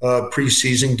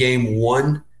preseason game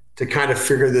 1 to kind of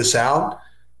figure this out.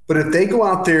 But if they go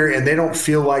out there and they don't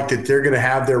feel like that they're going to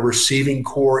have their receiving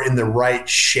core in the right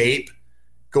shape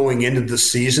going into the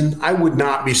season, I would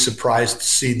not be surprised to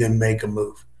see them make a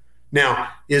move. Now,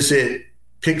 is it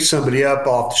pick somebody up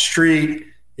off the street?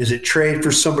 Is it trade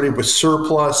for somebody with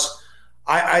surplus?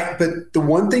 But the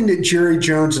one thing that Jerry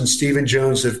Jones and Stephen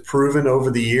Jones have proven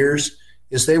over the years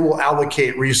is they will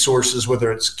allocate resources,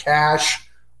 whether it's cash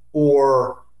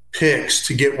or picks,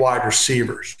 to get wide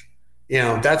receivers.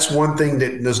 That's one thing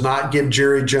that does not give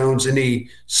Jerry Jones any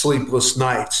sleepless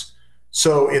nights.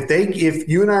 So if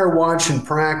you and I are watching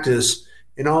practice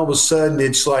and all of a sudden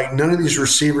it's like none of these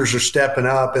receivers are stepping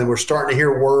up and we're starting to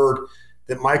hear word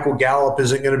that Michael Gallup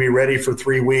isn't going to be ready for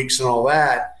 3 weeks and all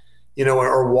that,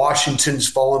 or Washington's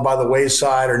fallen by the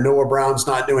wayside, or Noah Brown's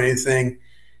not doing anything,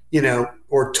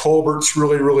 or Tolbert's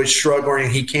really, really struggling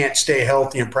and he can't stay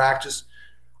healthy in practice,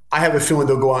 I have a feeling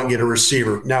they'll go out and get a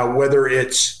receiver. Now, whether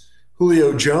it's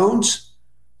Julio Jones,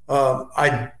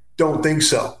 I don't think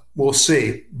so. We'll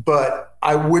see. But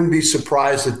I wouldn't be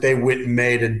surprised if they went and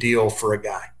made a deal for a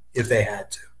guy if they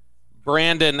had to.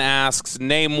 Brandon asks,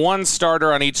 name one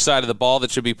starter on each side of the ball that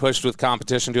should be pushed with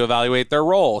competition to evaluate their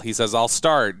role. He says, I'll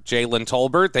start. Jalen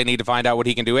Tolbert. They need to find out what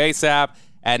he can do ASAP.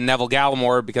 And Neville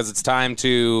Gallimore, because it's time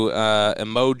to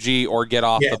emoji or get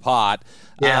off the pot.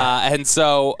 Yeah. And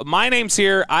so my name's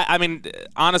here. I mean,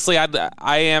 honestly,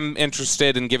 I am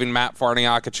interested in giving Matt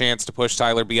Farniok a chance to push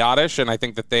Tyler Biadasz, and I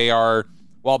think that they are,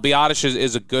 while Biadasz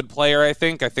is a good player, I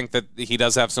think that he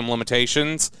does have some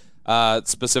limitations,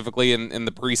 specifically in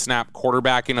the pre-snap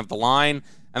quarterbacking of the line.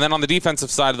 And then on the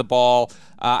defensive side of the ball,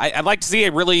 I'd like to see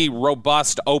a really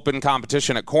robust, open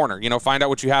competition at corner. Find out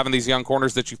what you have in these young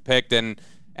corners that you've picked and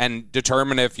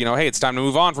determine if, hey, it's time to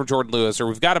move on from Jordan Lewis, or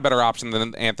we've got a better option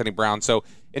than Anthony Brown. So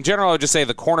in general, I would just say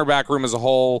the cornerback room as a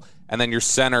whole, and then your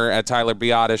center at Tyler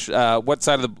Biadasz.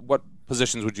 What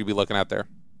positions would you be looking at there?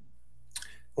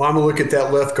 Well, I'm going to look at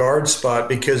that left guard spot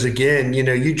because, again,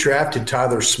 you drafted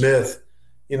Tyler Smith,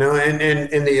 and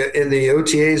in the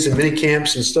OTAs and mini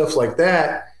camps and stuff like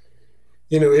that,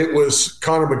 it was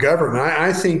Connor McGovern.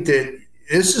 I think that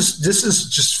this is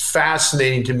just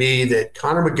fascinating to me that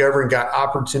Connor McGovern got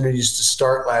opportunities to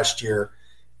start last year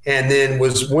and then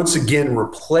was once again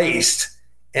replaced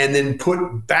and then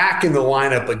put back in the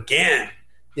lineup again,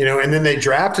 and then they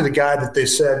drafted a guy that they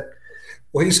said,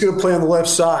 well, he's going to play on the left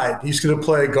side. He's going to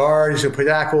play guard. He's going to play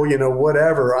tackle,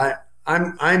 whatever.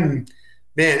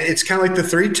 Man, it's kind of like the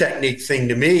 3 technique thing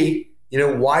to me.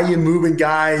 Why you moving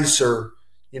guys or,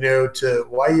 to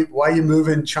why you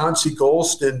moving Chauncey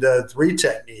Golston to 3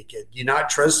 technique? Do you not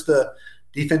trust the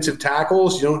defensive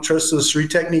tackles? You don't trust those 3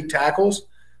 technique tackles?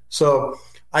 So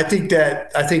I think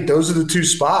those are the 2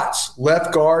 spots,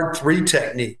 left guard, 3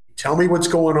 technique. Tell me what's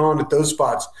going on at those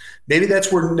spots. Maybe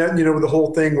that's where, the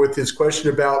whole thing with his question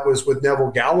about was with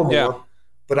Neville Gallimore. Yeah.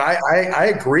 But I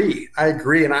agree.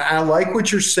 And I like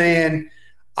what you're saying.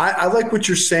 I like what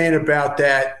you're saying about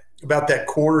that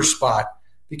corner spot,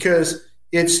 because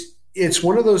it's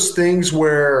one of those things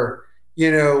where,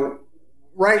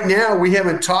 right now we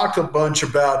haven't talked a bunch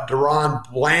about DaRon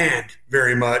Bland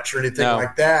very much or anything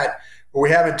like that. But we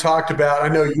haven't talked about, I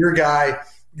know your guy,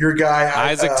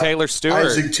 Isaac Taylor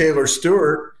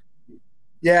Stewart.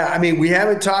 Yeah, I mean, we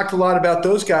haven't talked a lot about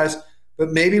those guys,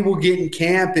 but maybe we'll get in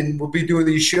camp and we'll be doing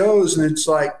these shows, and it's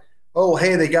like, oh,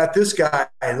 hey, they got this guy.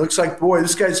 It looks like, boy,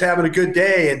 this guy's having a good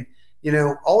day. And, you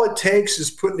know, all it takes is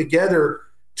putting together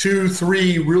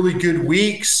 2-3 really good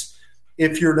weeks.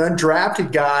 If you're an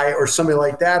undrafted guy or somebody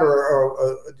like that,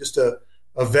 or just a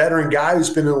veteran guy who's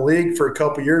been in the league for a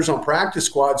couple of years on practice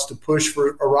squads to push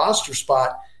for a roster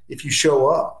spot if you show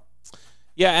up.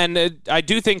 Yeah, and I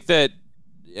do think that,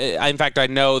 in fact, I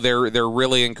know they're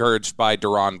really encouraged by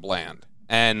DaRon Bland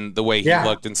and the way he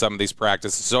looked in some of these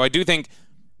practices. So I do think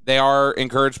they are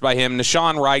encouraged by him.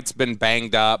 Nahshon Wright's been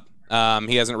banged up.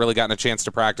 He hasn't really gotten a chance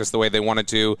to practice the way they wanted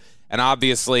to. And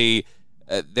obviously,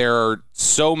 there are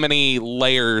so many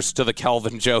layers to the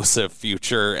Kelvin Joseph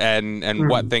future and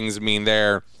what things mean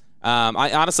there.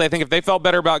 I think if they felt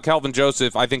better about Kelvin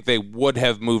Joseph, I think they would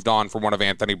have moved on from one of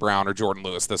Anthony Brown or Jordan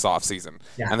Lewis this offseason.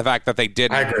 Yeah. And the fact that they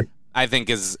didn't, I think,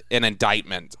 is an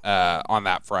indictment on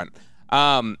that front.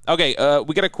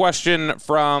 We get a question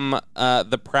from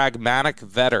the Pragmatic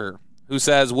Vetter, who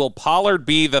says, will Pollard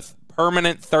be the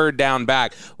permanent third down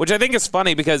back? Which I think is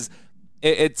funny because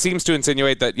it seems to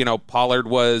insinuate that, you know, Pollard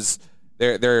was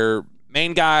their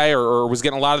main guy or was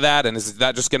getting a lot of that, and is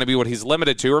that just going to be what he's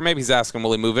limited to? Or maybe he's asking,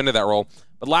 will he move into that role?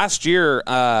 But last year,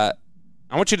 I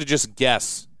want you to just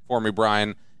guess for me,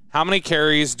 Brian, how many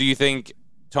carries do you think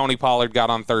Tony Pollard got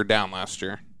on third down last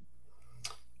year?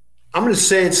 I'm going to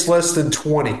say it's less than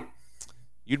 20.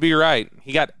 You'd be right.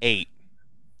 He got 8.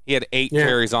 He had 8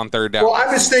 carries on third down. Well, I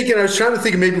was trying to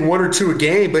think of maybe 1 or 2 a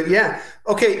game, but yeah.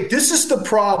 Okay, this is the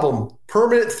problem.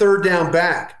 Permanent third down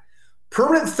back.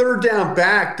 Permanent third down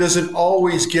back doesn't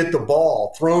always get the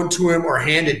ball thrown to him or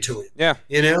handed to him. Yeah.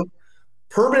 You know?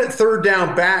 Permanent third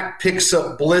down back picks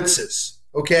up blitzes,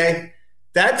 okay?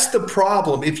 That's the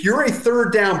problem. If you're a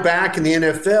third down back in the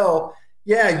NFL,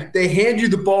 they hand you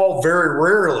the ball very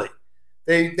rarely.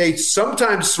 They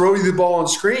sometimes throw you the ball on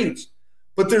screens.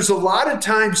 But there's a lot of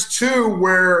times, too,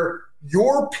 where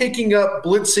you're picking up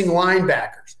blitzing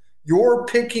linebackers. You're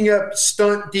picking up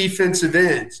stunt defensive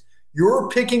ends. You're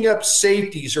picking up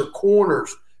safeties or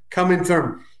corners coming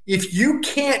through. If you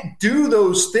can't do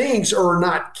those things or are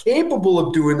not capable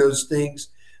of doing those things,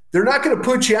 they're not going to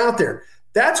put you out there.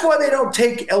 That's why they don't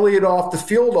take Elliott off the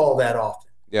field all that often.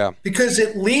 Yeah. Because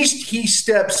at least he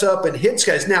steps up and hits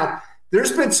guys. Now,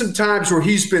 there's been some times where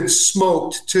he's been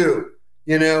smoked too.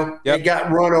 You know, He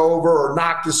got run over or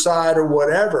knocked aside or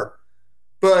whatever.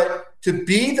 But to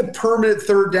be the permanent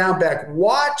third down back,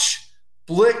 watch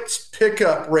blitz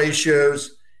pickup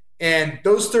ratios, and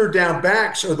those third down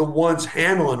backs are the ones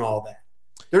handling all that.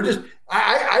 They're just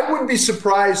I wouldn't be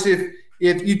surprised if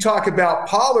you talk about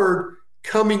Pollard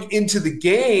coming into the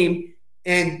game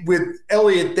and with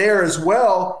Elliott there as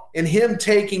well, and him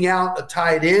taking out a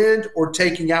tight end or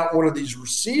taking out one of these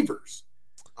receivers.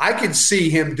 I could see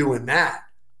him doing that.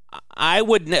 I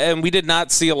would, and we did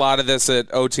not see a lot of this at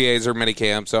OTAs or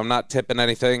minicamp, so I'm not tipping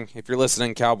anything. If you're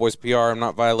listening, Cowboys PR, I'm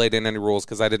not violating any rules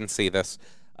because I didn't see this.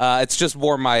 It's just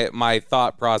more my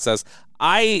thought process.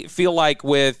 I feel like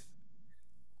with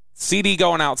CD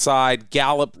going outside,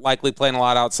 Gallup likely playing a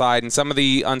lot outside, and some of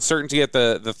the uncertainty at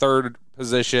the third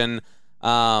position,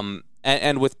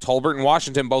 and with Tolbert and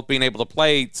Washington both being able to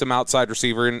play some outside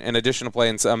receiver in addition to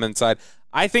playing some inside,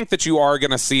 I think that you are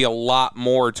going to see a lot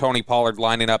more Tony Pollard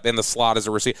lining up in the slot as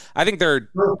a receiver. I think there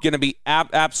are going to be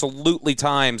absolutely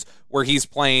times where he's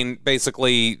playing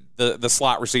basically the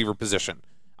slot receiver position.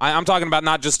 I'm talking about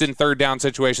not just in third down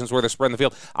situations where they're spreading the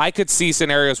field. I could see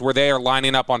scenarios where they are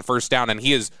lining up on first down and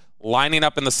he is lining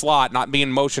up in the slot, not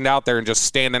being motioned out there and just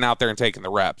standing out there and taking the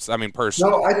reps. I mean,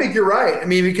 personally. No, I think you're right. I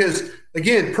mean, because,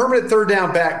 again, permanent third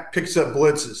down back picks up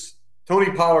blitzes.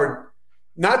 Tony Pollard,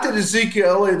 not that Ezekiel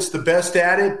Elliott's the best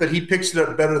at it, but he picks it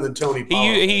up better than Tony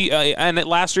Pollard. And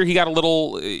last year he got a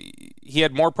little he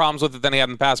had more problems with it than he had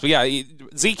in the past. But, yeah,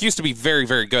 Zeke used to be very,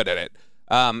 very good at it.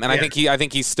 I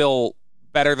think he's still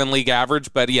better than league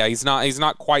average, but yeah, he's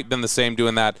not quite been the same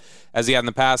doing that as he had in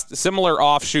the past. Similar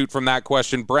offshoot from that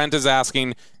question, Brent is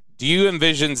asking, do you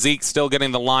envision Zeke still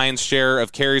getting the lion's share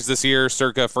of carries this year,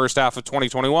 circa first half of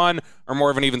 2021, or more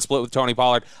of an even split with Tony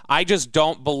Pollard? I just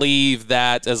don't believe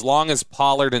that as long as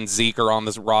Pollard and Zeke are on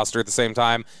this roster at the same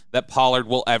time, that Pollard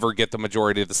will ever get the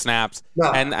majority of the snaps.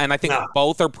 No, and I think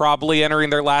both are probably entering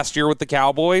their last year with the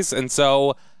Cowboys, and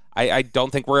so I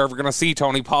don't think we're ever going to see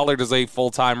Tony Pollard as a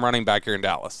full-time running back here in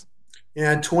Dallas.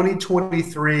 Yeah,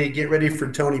 2023, get ready for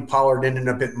Tony Pollard ending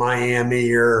up at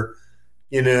Miami or,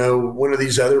 one of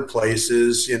these other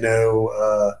places,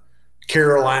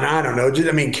 Carolina. I don't know.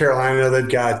 Carolina. They've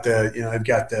got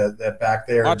the back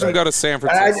there. Watch them go to San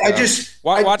Francisco.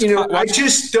 I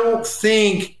just don't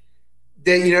think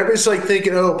that everybody's like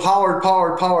thinking, oh, Pollard.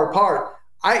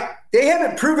 They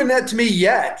haven't proven that to me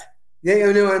yet.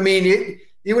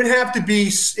 It would have to be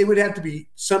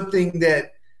something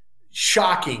that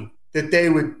shocking that they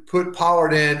would put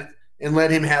Pollard in and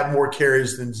let him have more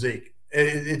carries than Zeke.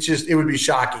 It would be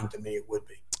shocking to me. It would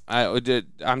be.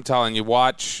 I'm telling you,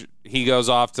 watch. He goes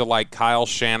off to like Kyle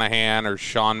Shanahan or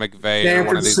Sean McVay. San or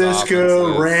one Francisco,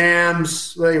 of these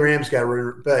Rams. Well, Rams got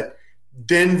rid, but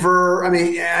Denver.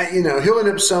 He'll end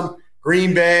up some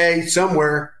Green Bay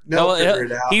somewhere. Figure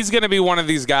it out. He's going to be one of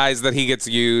these guys that he gets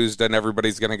used, and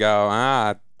everybody's going to go,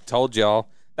 I told y'all.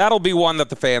 That'll be one that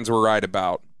the fans were right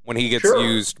about when he gets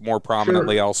used more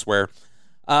prominently elsewhere.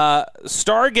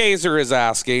 Stargazer is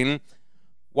asking,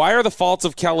 why are the faults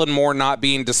of Kellen Moore not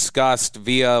being discussed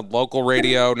via local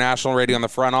radio, national radio, in the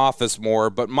front office more?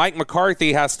 But Mike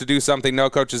McCarthy has to do something no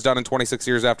coach has done in 26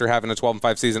 years after having a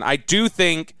 12-5 season. I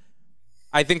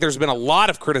think there's been a lot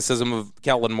of criticism of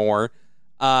Kellen Moore,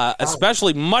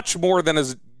 especially much more than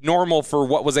is normal for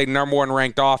what was a number one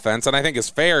ranked offense. And I think it's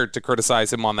fair to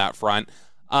criticize him on that front.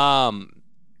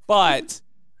 But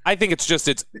I think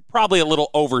it's probably a little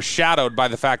overshadowed by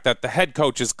the fact that the head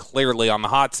coach is clearly on the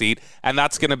hot seat, and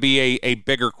that's going to be a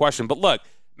bigger question. But look,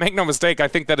 make no mistake, I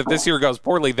think that if this year goes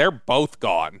poorly, they're both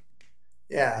gone.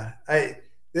 Yeah,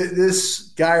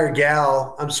 this guy or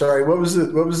gal, I'm sorry, what was it?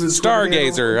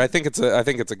 Stargazer. I think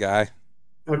it's a guy.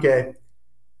 Okay,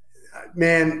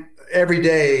 man. Every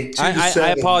day.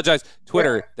 I apologize.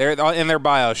 Twitter, they're in their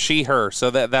bio. She, her. So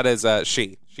that is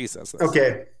she. She says this.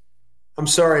 Okay. I'm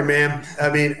sorry, ma'am.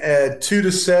 2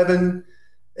 to 7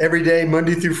 every day,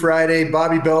 Monday through Friday.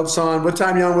 Bobby Belt's on. What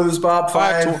time you on with us, Bob?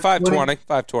 5:20.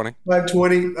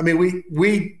 5:20.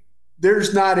 We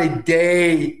there's not a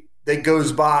day that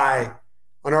goes by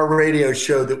on our radio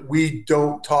show that we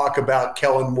don't talk about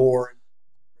Kellen Moore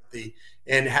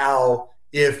and how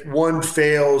if one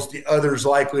fails, the other's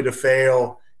likely to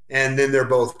fail, and then they're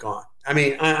both gone.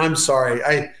 I'm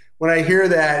sorry. When I hear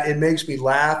that, it makes me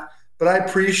laugh. But I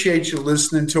appreciate you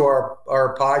listening to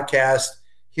our podcast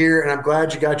here, and I'm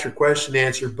glad you got your question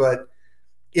answered. But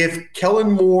if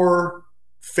Kellen Moore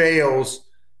fails,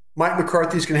 Mike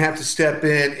McCarthy's going to have to step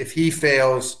in. If he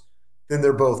fails, then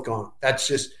they're both gone. That's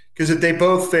just because if they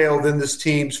both fail, then this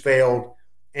team's failed,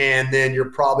 and then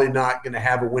you're probably not going to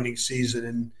have a winning season.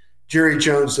 And Jerry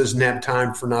Jones doesn't have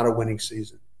time for not a winning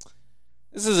season.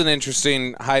 This is an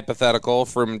interesting hypothetical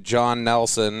from John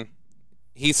Nelson.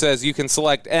 He says you can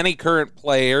select any current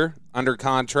player under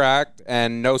contract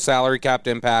and no salary cap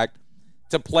impact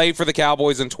to play for the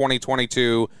Cowboys in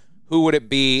 2022. Who would it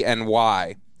be and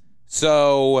why?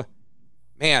 So,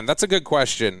 man, that's a good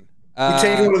question. You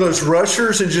taking one of those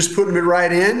rushers and just putting them at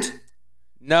right end?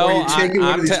 No, or are you taking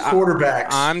one of these quarterbacks?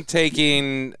 I'm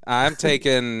taking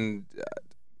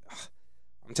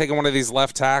one of these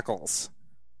left tackles.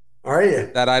 Are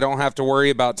you? That I don't have to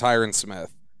worry about Tyron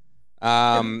Smith.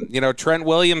 Trent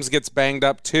Williams gets banged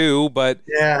up too, but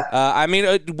yeah.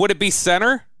 Would it be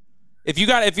center? If you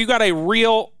got a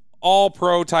real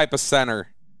all-pro type of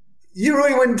center, you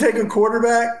really wouldn't take a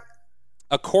quarterback?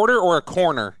 A quarter or a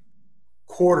corner?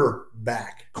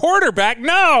 Quarterback.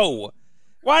 No.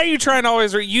 Why are you trying to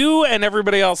always? You and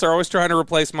everybody else are always trying to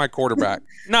replace my quarterback.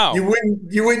 No,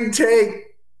 you wouldn't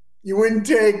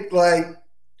take like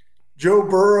Joe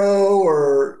Burrow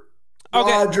or. Okay.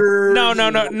 Rodgers.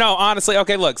 No. Honestly,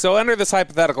 okay, look. So under this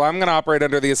hypothetical, I'm going to operate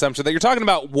under the assumption that you're talking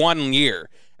about 1 year,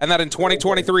 and that in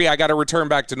 2023 I got to return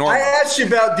back to normal. I asked you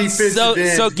about defensive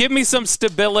end. So give me some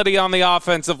stability on the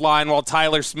offensive line while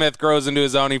Tyler Smith grows into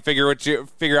his own. You figure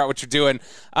out what you're doing.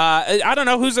 I don't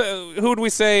know who would we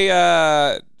say?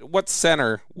 What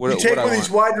center? You take one of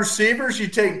these wide receivers.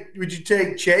 Would you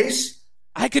take Chase?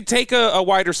 I could take a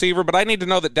wide receiver, but I need to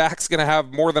know that Dak's going to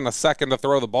have more than a second to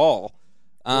throw the ball.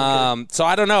 Okay. So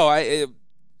I don't know.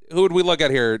 Who would we look at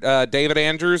here? David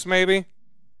Andrews, maybe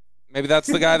that's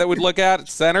the guy that we'd look at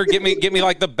center. Get me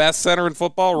like the best center in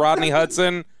football. Rodney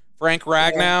Hudson, Frank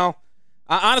Ragnow.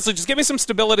 Honestly, just give me some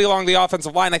stability along the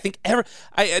offensive line. I think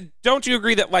don't you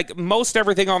agree that like most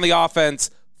everything on the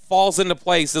offense falls into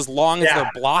place as long as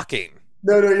they're blocking?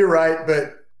 No, you're right.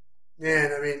 But man,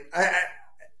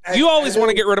 you always want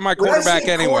to get rid of my quarterback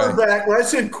anyway. When I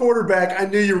said quarterback, I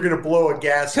knew you were going to blow a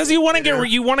gasket. Because you want to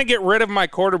get rid of my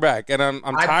quarterback, and I'm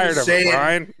tired of it,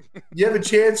 Brian. You have a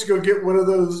chance to go get one of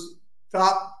those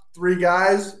top 3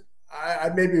 guys. I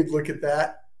maybe would look at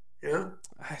that. Yeah.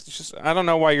 I don't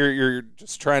know why you're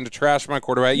just trying to trash my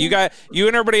quarterback. You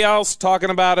and everybody else talking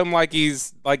about him like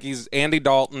he's Andy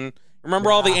Dalton.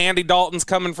 Remember all the Andy Daltons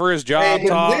coming for his job?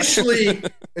 Hey,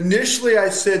 initially, I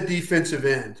said defensive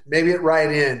end, maybe at right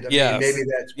end. I mean, maybe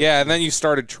that's and then you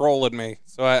started trolling me.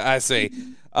 So I see.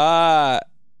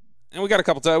 And we got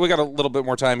we got a little bit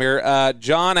more time here.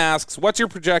 John asks, "What's your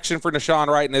projection for Nahshon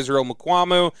Wright and Israel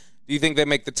Mukuamu? Do you think they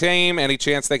make the team? Any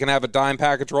chance they can have a dime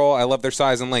package role? I love their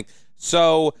size and length."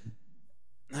 So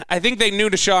I think they knew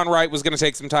Nahshon Wright was going to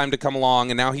take some time to come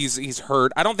along, and now he's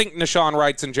hurt. I don't think Nahshon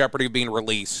Wright's in jeopardy of being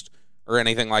released or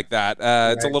anything like that.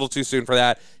 It's a little too soon for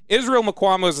that. Israel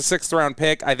Mukuamu is a 6th-round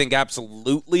pick. I think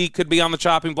absolutely could be on the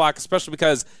chopping block, especially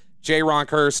because J-Ron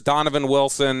Kearse, Donovan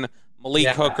Wilson, Malik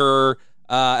Hooker,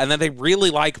 and then they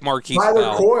really like Marquise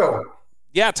Bell. Coyle.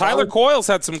 Yeah, Tyler Coyle's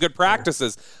had some good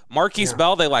practices. Marquise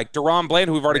Bell, they like. Deron Bland,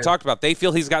 who we've already talked about, they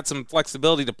feel he's got some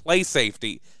flexibility to play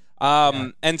safety.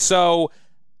 And so,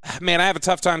 man, I have a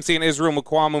tough time seeing Israel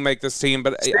Mukuamu make this team.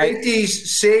 But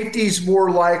safety's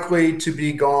more likely to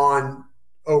be gone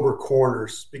over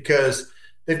corners because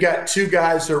they've got 2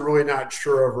 guys they're really not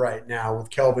sure of right now with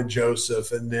Kelvin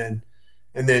Joseph and then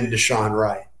Nahshon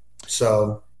Wright.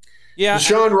 So – yeah,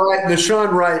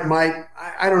 Nahshon Wright might.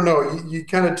 I don't know. You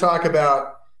kind of talk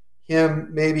about him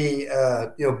maybe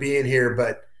being here,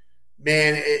 but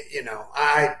man,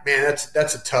 that's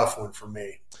a tough one for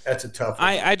me. That's a tough one.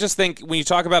 I just think when you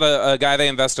talk about a guy they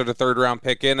invested a 3rd-round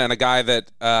pick in, and a guy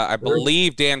that I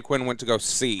believe Dan Quinn went to go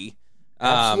see.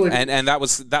 And that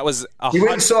was you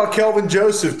went and saw Kelvin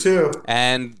Joseph too,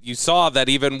 and you saw that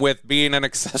even with being an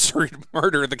accessory to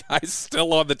murder, the guy's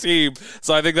still on the team.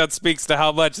 So I think that speaks to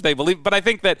how much they believe. But I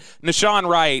think that Nahshon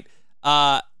Wright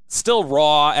still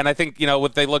raw, and I think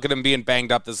if they look at him being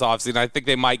banged up this offseason, I think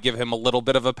they might give him a little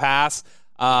bit of a pass.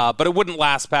 But it wouldn't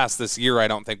last past this year, I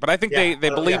don't think. But I think they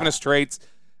believe in his traits,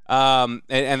 and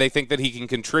they think that he can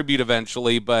contribute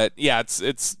eventually. But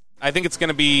it's. I think it's going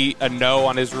to be a no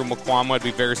on Israel Mukuamu. I'd be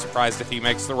very surprised if he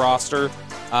makes the roster.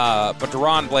 But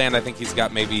Deron Bland, I think he's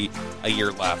got maybe a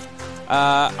year left.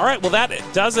 All right, well, that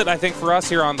does it, I think, for us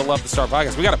here on the Love the Star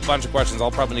podcast. We got a bunch of questions. I'll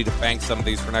probably need to bank some of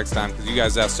these for next time because you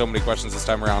guys asked so many questions this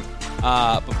time around.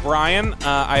 But Brian,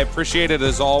 I appreciate it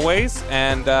as always,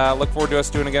 and look forward to us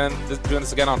doing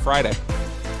this again on Friday.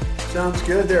 Sounds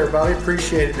good there, Bobby.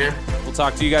 Appreciate it, man. We'll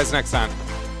talk to you guys next time.